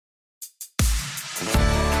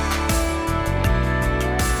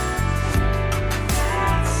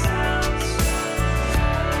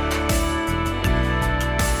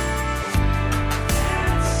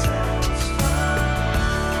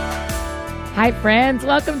Hi, friends.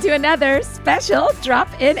 Welcome to another special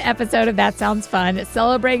drop-in episode of That Sounds Fun,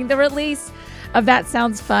 celebrating the release of That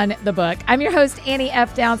Sounds Fun, the book. I'm your host, Annie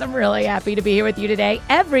F. Downs. I'm really happy to be here with you today,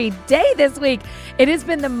 every day this week. It has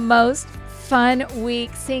been the most fun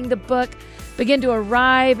week, seeing the book begin to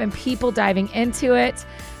arrive and people diving into it.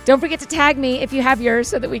 Don't forget to tag me if you have yours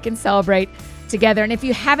so that we can celebrate together. And if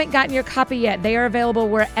you haven't gotten your copy yet, they are available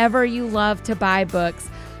wherever you love to buy books.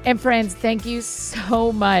 And friends, thank you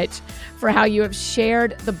so much for how you have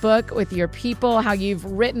shared the book with your people, how you've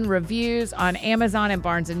written reviews on Amazon and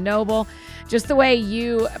Barnes & Noble. Just the way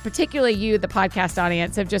you, particularly you, the podcast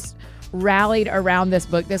audience, have just rallied around this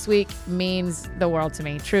book this week means the world to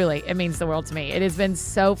me. Truly, it means the world to me. It has been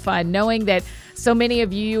so fun knowing that so many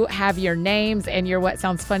of you have your names and your What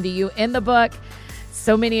Sounds Fun to You in the book.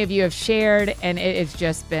 So many of you have shared, and it has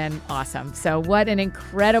just been awesome. So what an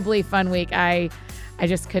incredibly fun week. I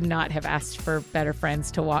just could not have asked for better friends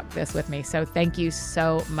to walk this with me. So thank you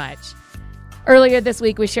so much. Earlier this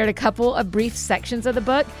week, we shared a couple of brief sections of the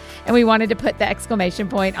book, and we wanted to put the exclamation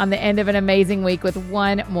point on the end of an amazing week with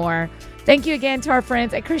one more. Thank you again to our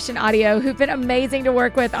friends at Christian Audio, who've been amazing to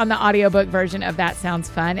work with on the audiobook version of That Sounds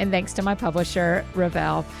Fun. And thanks to my publisher,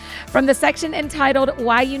 Revell. From the section entitled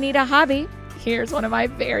Why You Need a Hobby, here's one of my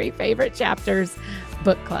very favorite chapters,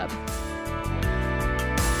 Book Club.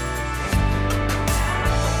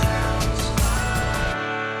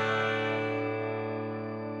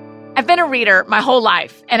 I've been a reader my whole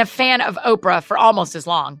life and a fan of Oprah for almost as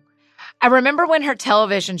long. I remember when her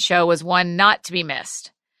television show was one not to be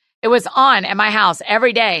missed. It was on at my house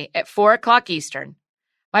every day at 4 o'clock Eastern.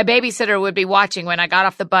 My babysitter would be watching when I got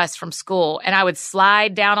off the bus from school, and I would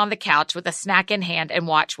slide down on the couch with a snack in hand and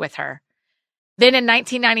watch with her. Then in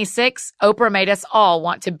 1996, Oprah made us all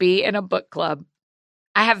want to be in a book club.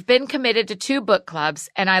 I have been committed to 2 book clubs,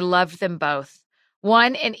 and I loved them both.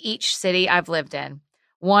 One in each city I've lived in.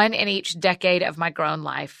 One in each decade of my grown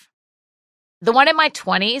life. The one in my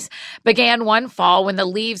 20s began one fall when the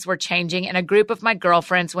leaves were changing and a group of my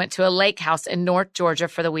girlfriends went to a lake house in North Georgia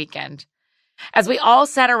for the weekend. As we all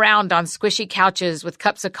sat around on squishy couches with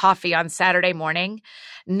cups of coffee on Saturday morning,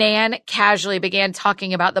 Nan casually began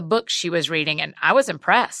talking about the books she was reading, and I was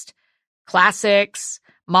impressed. Classics,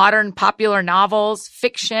 modern popular novels,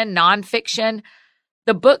 fiction, nonfiction.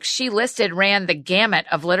 The books she listed ran the gamut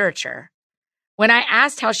of literature. When I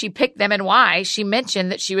asked how she picked them and why, she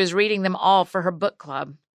mentioned that she was reading them all for her book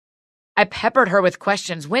club. I peppered her with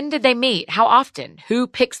questions. When did they meet? How often? Who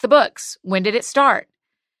picks the books? When did it start?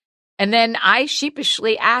 And then I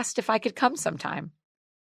sheepishly asked if I could come sometime.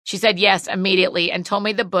 She said yes immediately and told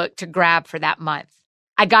me the book to grab for that month.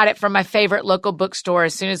 I got it from my favorite local bookstore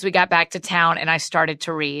as soon as we got back to town, and I started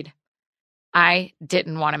to read. I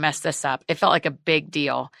didn't want to mess this up. It felt like a big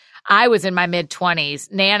deal. I was in my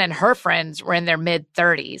mid-20s. Nan and her friends were in their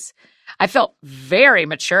mid-30s. I felt very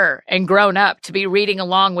mature and grown up to be reading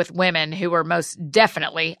along with women who were most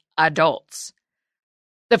definitely adults.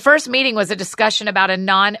 The first meeting was a discussion about a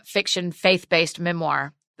nonfiction faith-based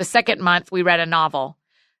memoir. The second month, we read a novel.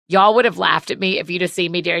 Y'all would have laughed at me if you'd have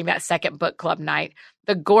seen me during that second book club night.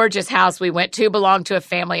 The gorgeous house we went to belonged to a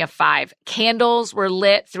family of 5. Candles were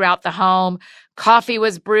lit throughout the home. Coffee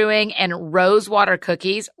was brewing, and rosewater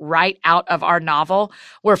cookies, right out of our novel,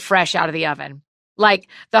 were fresh out of the oven. Like,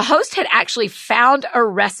 the host had actually found a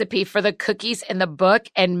recipe for the cookies in the book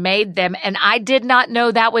and made them, and I did not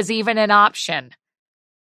know that was even an option.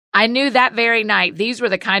 I knew that very night these were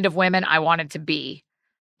the kind of women I wanted to be.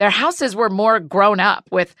 Their houses were more grown up,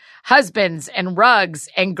 with husbands and rugs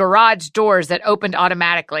and garage doors that opened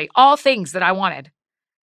automatically, all things that I wanted.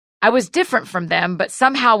 I was different from them, but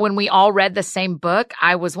somehow when we all read the same book,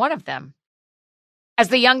 I was one of them. As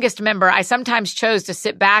the youngest member, I sometimes chose to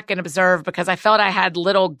sit back and observe because I felt I had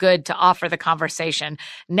little good to offer the conversation.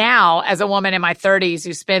 Now, as a woman in my 30s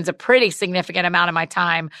who spends a pretty significant amount of my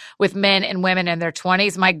time with men and women in their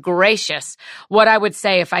 20s, my gracious, what I would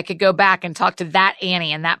say if I could go back and talk to that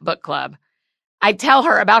Annie in that book club. I'd tell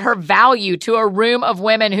her about her value to a room of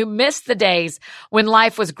women who missed the days when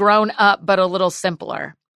life was grown up but a little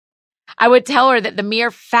simpler. I would tell her that the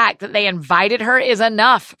mere fact that they invited her is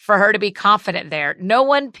enough for her to be confident there. No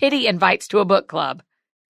one pity invites to a book club.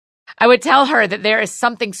 I would tell her that there is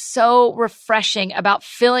something so refreshing about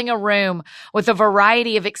filling a room with a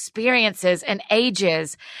variety of experiences and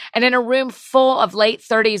ages. And in a room full of late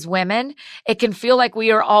 30s women, it can feel like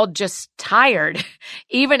we are all just tired,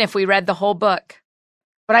 even if we read the whole book.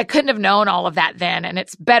 But I couldn't have known all of that then, and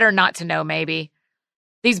it's better not to know, maybe.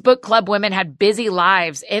 These book club women had busy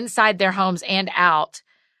lives inside their homes and out,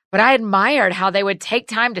 But I admired how they would take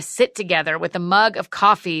time to sit together with a mug of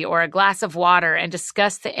coffee or a glass of water and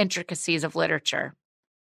discuss the intricacies of literature.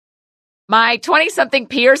 My 20-something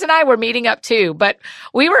peers and I were meeting up too, but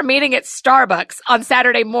we were meeting at Starbucks on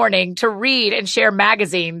Saturday morning to read and share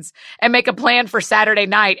magazines and make a plan for Saturday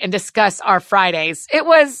night and discuss our Fridays. It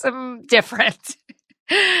was different.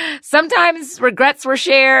 Sometimes regrets were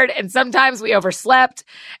shared, and sometimes we overslept,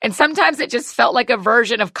 and sometimes it just felt like a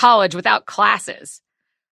version of college without classes.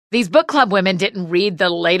 These book club women didn't read the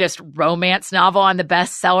latest romance novel on the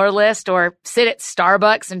bestseller list or sit at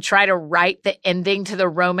Starbucks and try to write the ending to the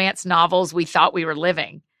romance novels we thought we were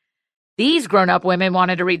living. These grown-up women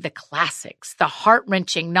wanted to read the classics, the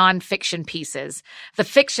heart-wrenching nonfiction pieces, the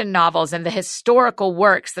fiction novels, and the historical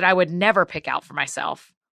works that I would never pick out for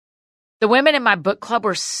myself. The women in my book club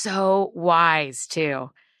were so wise,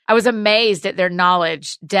 too. I was amazed at their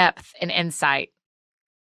knowledge, depth, and insight.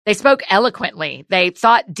 They spoke eloquently, they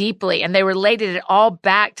thought deeply, and they related it all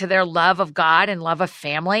back to their love of God and love of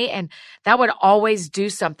family, and that would always do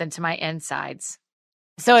something to my insides.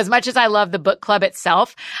 So as much as I love the book club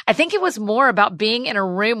itself, I think it was more about being in a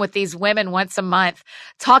room with these women once a month,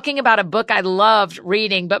 talking about a book I loved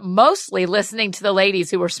reading, but mostly listening to the ladies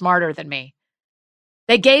who were smarter than me.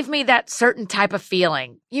 They gave me that certain type of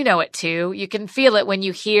feeling. You know it too. You can feel it when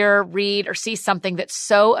you hear, read, or see something that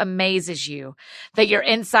so amazes you that your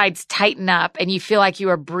insides tighten up and you feel like you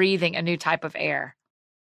are breathing a new type of air.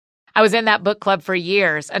 I was in that book club for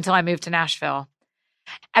years until I moved to Nashville.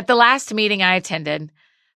 At the last meeting I attended,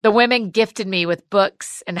 the women gifted me with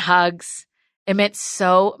books and hugs. It meant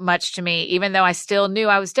so much to me, even though I still knew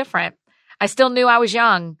I was different. I still knew I was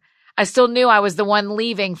young. I still knew I was the one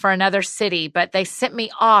leaving for another city, but they sent me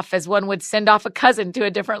off as one would send off a cousin to a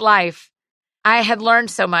different life. I had learned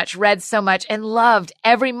so much, read so much, and loved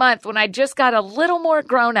every month when I just got a little more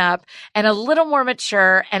grown up and a little more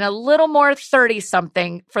mature and a little more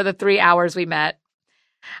 30-something for the 3 hours we met.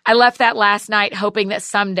 I left that last night hoping that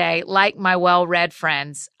someday, like my well-read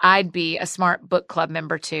friends, I'd be a smart book club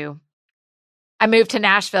member too. I moved to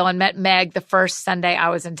Nashville and met Meg the first Sunday I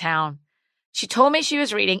was in town. She told me she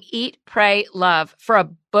was reading Eat, Pray, Love for a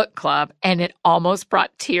book club, and it almost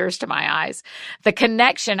brought tears to my eyes. The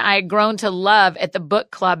connection I had grown to love at the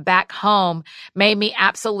book club back home made me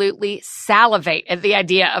absolutely salivate at the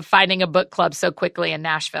idea of finding a book club so quickly in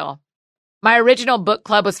Nashville. My original book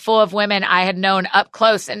club was full of women I had known up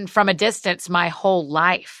close and from a distance my whole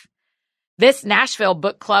life. This Nashville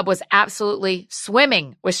book club was absolutely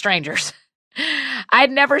swimming with strangers.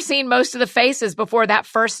 I'd never seen most of the faces before that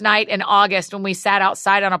first night in August when we sat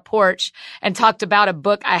outside on a porch and talked about a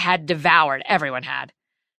book I had devoured. Everyone had.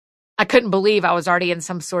 I couldn't believe I was already in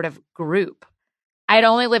some sort of group. I had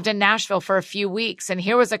only lived in Nashville for a few weeks, and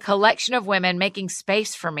here was a collection of women making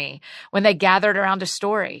space for me when they gathered around a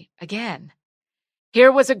story again.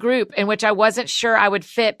 Here was a group in which I wasn't sure I would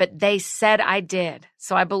fit, but they said I did,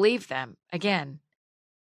 so I believed them again.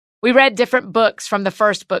 We read different books from the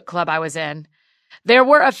first book club I was in. There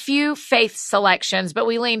were a few faith selections, but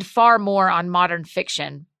we leaned far more on modern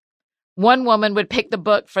fiction. One woman would pick the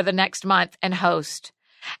book for the next month and host.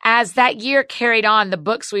 As that year carried on, the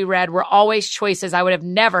books we read were always choices I would have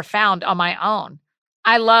never found on my own.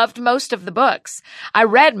 I loved most of the books. I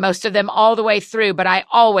read most of them all the way through, but I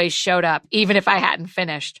always showed up, even if I hadn't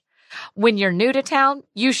finished. When you're new to town,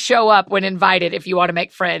 you show up when invited if you want to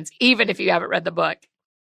make friends, even if you haven't read the book.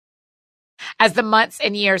 As the months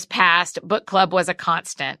and years passed, book club was a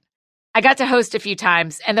constant. I got to host a few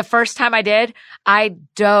times, and the first time I did, I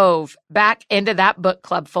dove back into that book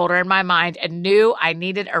club folder in my mind and knew I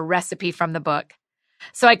needed a recipe from the book.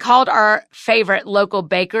 So I called our favorite local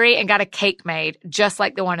bakery and got a cake made, just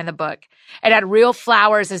like the one in the book. It had real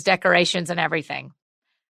flowers as decorations and everything.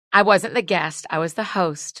 I wasn't the guest, I was the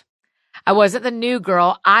host. I wasn't the new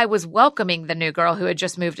girl, I was welcoming the new girl who had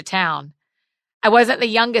just moved to town. I wasn't the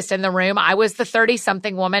youngest in the room. I was the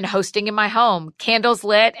 30-something woman hosting in my home, candles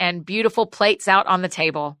lit and beautiful plates out on the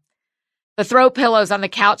table. The throw pillows on the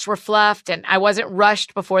couch were fluffed, and I wasn't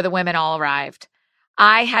rushed before the women all arrived.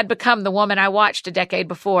 I had become the woman I watched a decade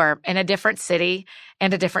before in a different city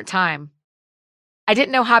and a different time. I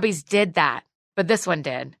didn't know hobbies did that, but this one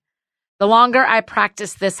did. The longer I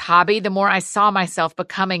practiced this hobby, the more I saw myself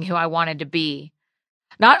becoming who I wanted to be.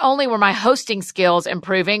 Not only were my hosting skills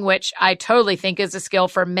improving, which I totally think is a skill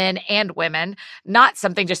for men and women, not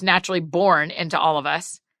something just naturally born into all of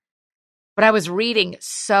us, but I was reading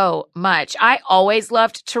so much. I always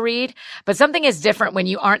loved to read, but something is different when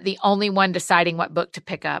you aren't the only one deciding what book to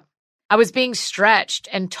pick up. I was being stretched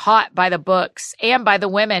and taught by the books and by the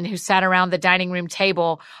women who sat around the dining room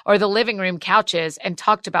table or the living room couches and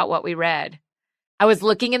talked about what we read. I was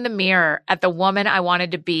looking in the mirror at the woman I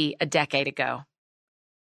wanted to be a decade ago.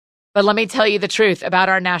 But let me tell you the truth about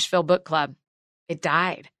our Nashville book club. It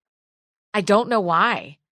died. I don't know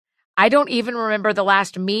why. I don't even remember the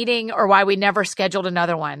last meeting or why we never scheduled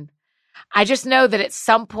another one. I just know that at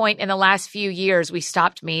some point in the last few years, we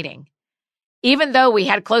stopped meeting. Even though we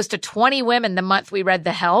had close to 20 women the month we read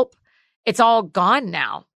The Help, it's all gone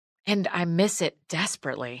now, and I miss it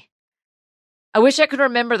desperately. I wish I could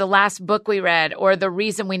remember the last book we read or the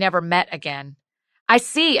reason we never met again. I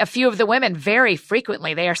see a few of the women very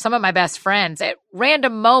frequently. They are some of my best friends. At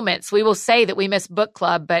random moments, we will say that we miss book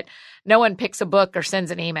club, but no one picks a book or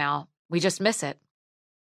sends an email. We just miss it.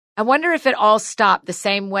 I wonder if it all stopped the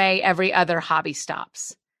same way every other hobby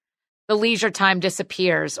stops. The leisure time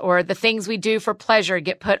disappears, or the things we do for pleasure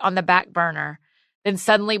get put on the back burner. Then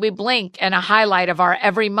suddenly we blink and a highlight of our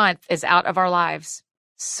every month is out of our lives.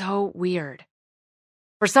 So weird.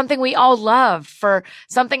 For something we all love, for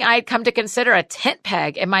something I had come to consider a tent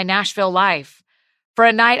peg in my Nashville life, for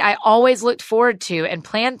a night I always looked forward to and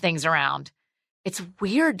planned things around. It's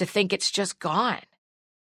weird to think it's just gone.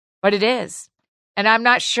 But it is, and I'm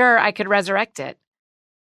not sure I could resurrect it.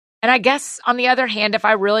 And I guess, on the other hand, if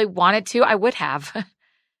I really wanted to, I would have.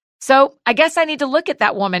 So I guess I need to look at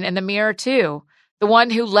that woman in the mirror too, the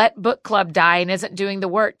one who let book club die and isn't doing the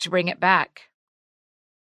work to bring it back.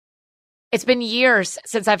 It's been years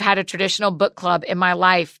since I've had a traditional book club in my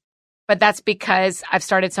life, but that's because I've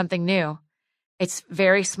started something new. It's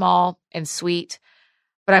very small and sweet,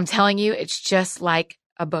 but I'm telling you, it's just like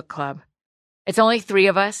a book club. It's only 3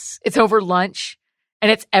 of us. It's over lunch, and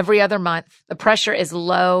it's every other month. The pressure is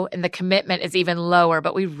low, and the commitment is even lower,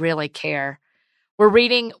 but we really care. We're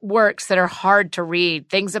reading works that are hard to read,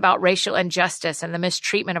 things about racial injustice and the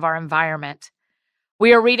mistreatment of our environment.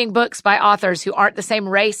 We are reading books by authors who aren't the same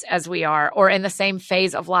race as we are or in the same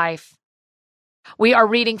phase of life. We are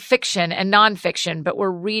reading fiction and nonfiction, but we're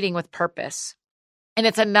reading with purpose. And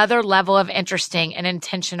it's another level of interesting and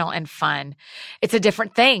intentional and fun. It's a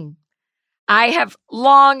different thing. I have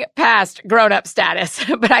long passed grown-up status,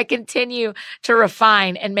 but I continue to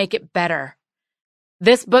refine and make it better.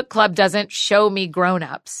 This book club doesn't show me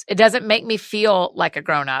grown-ups. It doesn't make me feel like a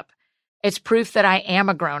grown-up. It's proof that I am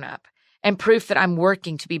a grown-up and proof that I'm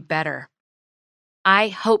working to be better. I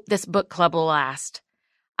hope this book club will last.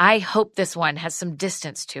 I hope this one has some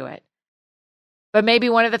distance to it. But maybe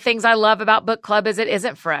one of the things I love about book club is it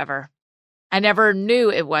isn't forever. I never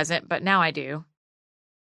knew it wasn't, but now I do.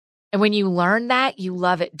 And when you learn that, you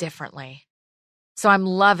love it differently. So I'm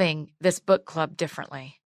loving this book club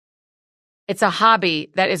differently. It's a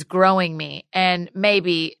hobby that is growing me, and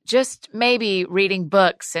maybe, just maybe, reading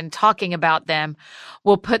books and talking about them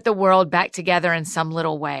will put the world back together in some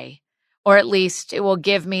little way, or at least it will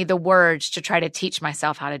give me the words to try to teach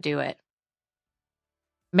myself how to do it.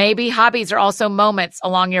 Maybe hobbies are also moments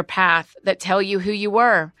along your path that tell you who you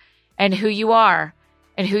were and who you are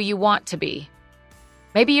and who you want to be.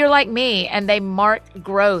 Maybe you're like me and they mark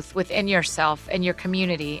growth within yourself and your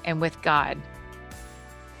community and with God.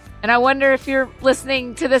 And I wonder if you're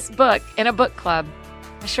listening to this book in a book club.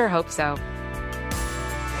 I sure hope so.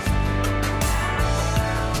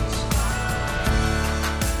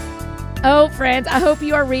 Oh, friends, I hope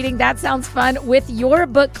you are reading That Sounds Fun with your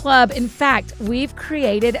book club. In fact, we've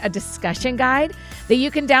created a discussion guide that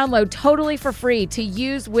you can download totally for free to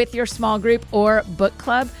use with your small group or book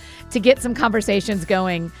club to get some conversations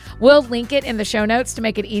going. We'll link it in the show notes to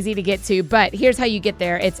make it easy to get to, but here's how you get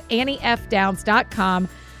there. It's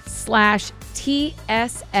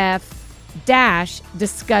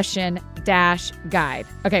anniefdowns.com/TSF-discussion-guide.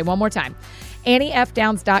 Okay, one more time.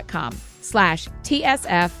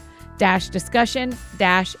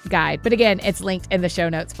 anniefdowns.com/TSF-discussion-guide. But again, it's linked in the show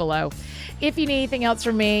notes below. If you need anything else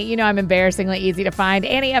from me, you know I'm embarrassingly easy to find.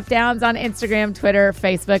 Annie F. Downs on Instagram, Twitter,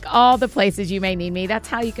 Facebook, all the places you may need me. That's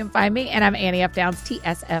how you can find me. And I'm Annie F. Downs,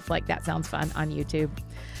 TSF, like That Sounds Fun, on YouTube.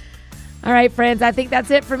 All right, friends, I think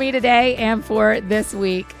that's it for me today and for this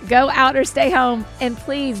week. Go out or stay home, and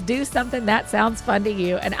please do something that sounds fun to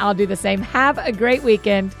you, and I'll do the same. Have a great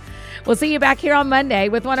weekend. We'll see you back here on Monday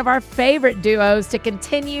with one of our favorite duos to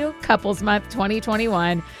continue Couples Month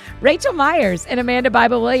 2021. Rachel Myers and Amanda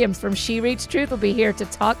Bible Williams from She Reads Truth will be here to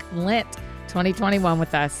talk Lent 2021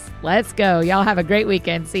 with us. Let's go. Y'all have a great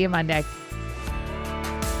weekend. See you Monday.